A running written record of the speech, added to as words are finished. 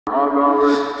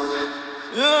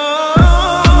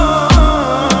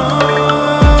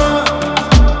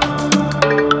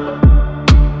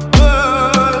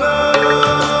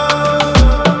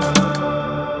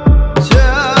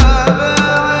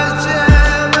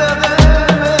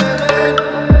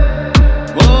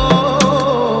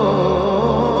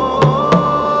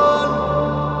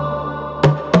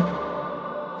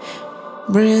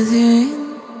Breathe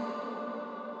in,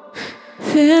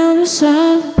 feel the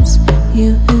silence,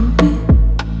 you and me.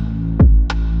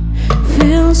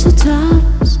 Feel so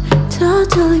timeless,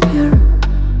 totally pure.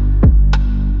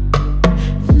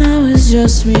 Now it's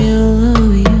just me, all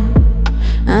of you.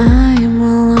 I am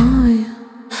all of you.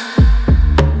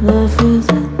 Love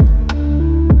within,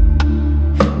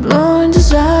 blowing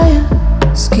desire,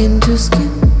 skin to skin.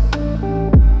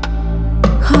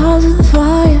 Heart in the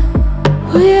fire,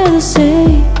 we are the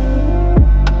same.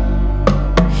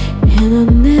 And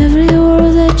on every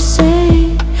word that you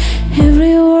say,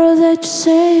 every word that you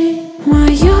say.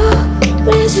 Мое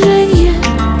притяжение,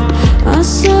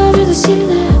 особенно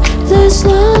сильное. This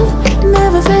love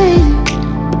never fading,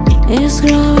 it's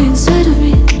growing inside of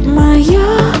me. Мое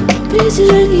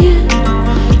притяжение,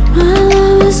 my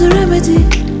love is a remedy,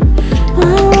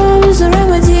 my love is a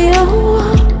remedy. Oh,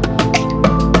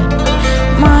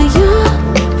 мое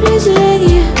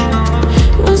притяжение,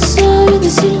 особенно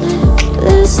сильное.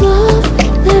 This love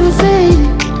never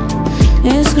fading,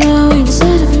 it's growing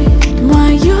inside of me.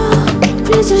 Мое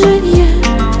притяжение,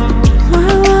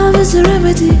 my love is a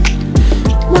remedy,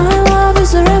 my love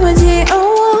is a remedy. Oh,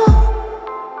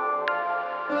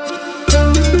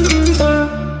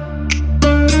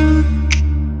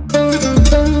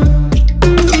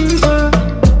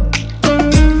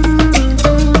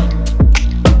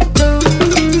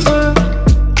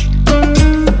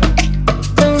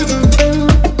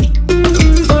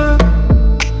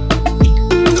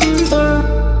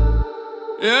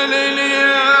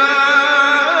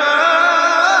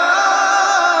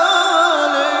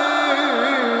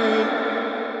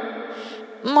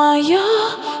 мое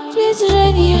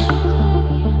притяжение,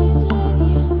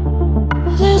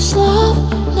 this love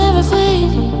never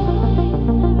fading.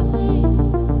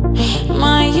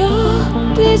 Мое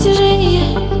притяжение,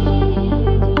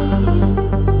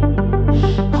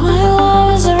 my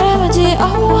love is a remedy.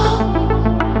 Oh,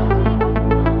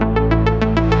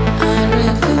 I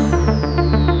reveal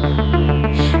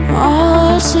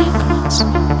all our secrets,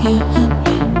 you and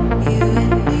me.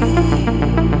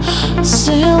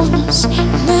 Stillness,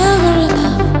 never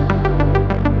enough.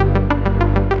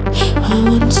 I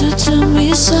want to tell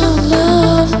me some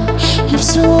love,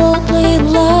 absolutely in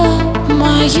love.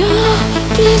 Мое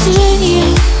притяжение,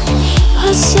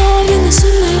 особенно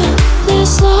сильное.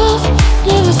 This love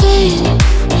never fading,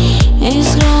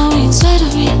 it's growing inside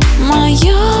of me.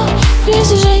 Мое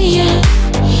притяжение,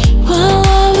 my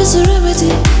love is a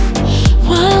remedy,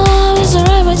 my love is a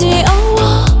remedy. Oh,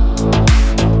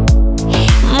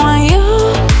 мое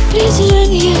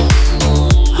притяжение,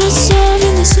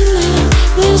 особенно сильное.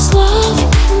 This love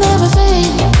never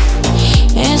fading,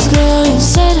 it's growing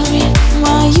inside of me.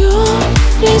 Мое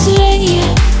притяжение,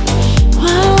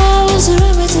 my love is a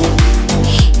remedy,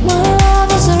 my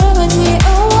love is a remedy.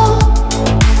 Oh,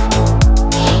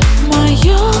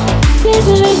 мое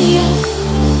притяжение,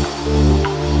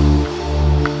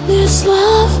 this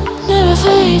love never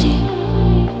fading.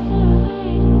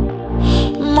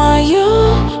 Мое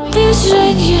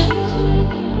притяжение,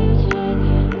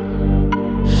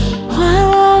 my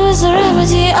love is a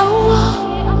remedy. Oh,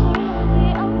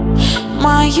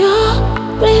 мое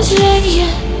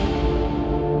притяжение.